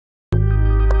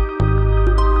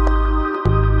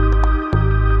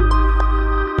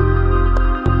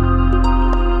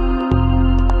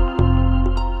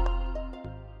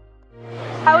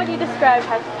How would you describe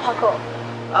parkour?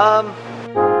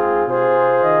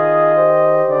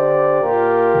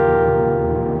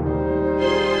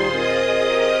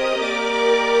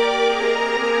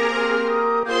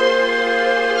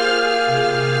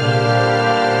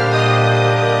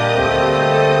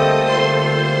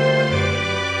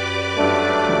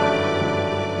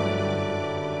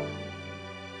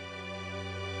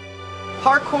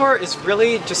 Parkour is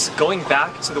really just going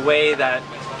back to the way that,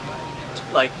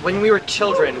 like, when we were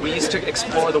children, we used to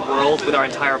explore the world with our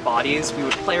entire bodies. We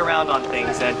would play around on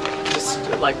things and just,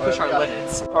 like, push our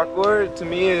limits. Parkour, to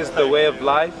me, is the way of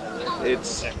life.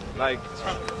 It's, like,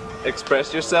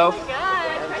 express yourself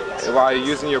while you're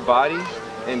using your body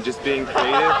and just being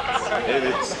creative, and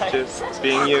it's just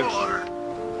being you.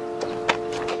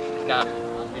 Nah,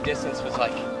 your distance was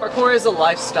like... Parkour is a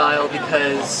lifestyle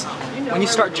because when you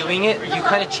start doing it, you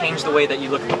kind of change the way that you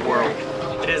look at the world.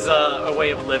 It is a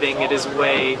way of living. It is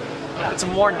it's a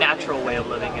more natural way of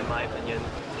living, in my opinion.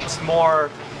 It's more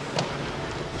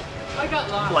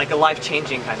like a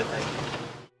life-changing kind of thing.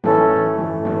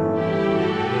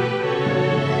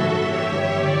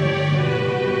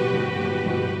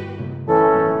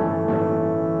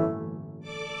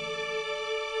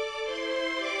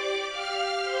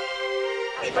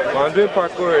 When I'm doing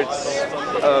parkour, it's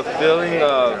a feeling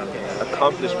of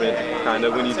accomplishment, kind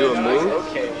of, when you do a move.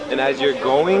 And as you're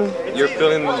going, you're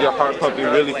feeling your heart pumping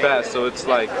really fast. So it's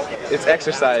like, it's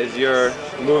exercise. You're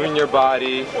moving your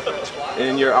body,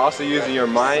 and you're also using your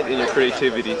mind and your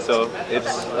creativity. So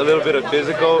it's a little bit of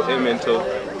physical and mental.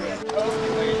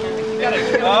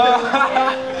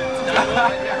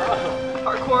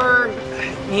 Parkour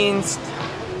means,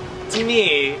 to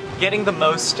me, getting the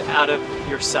most out of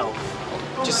yourself.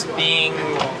 Just being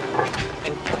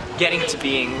and getting to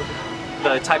being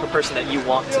the type of person that you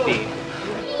want to be.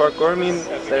 Parkour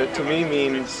to me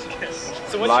means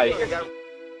life.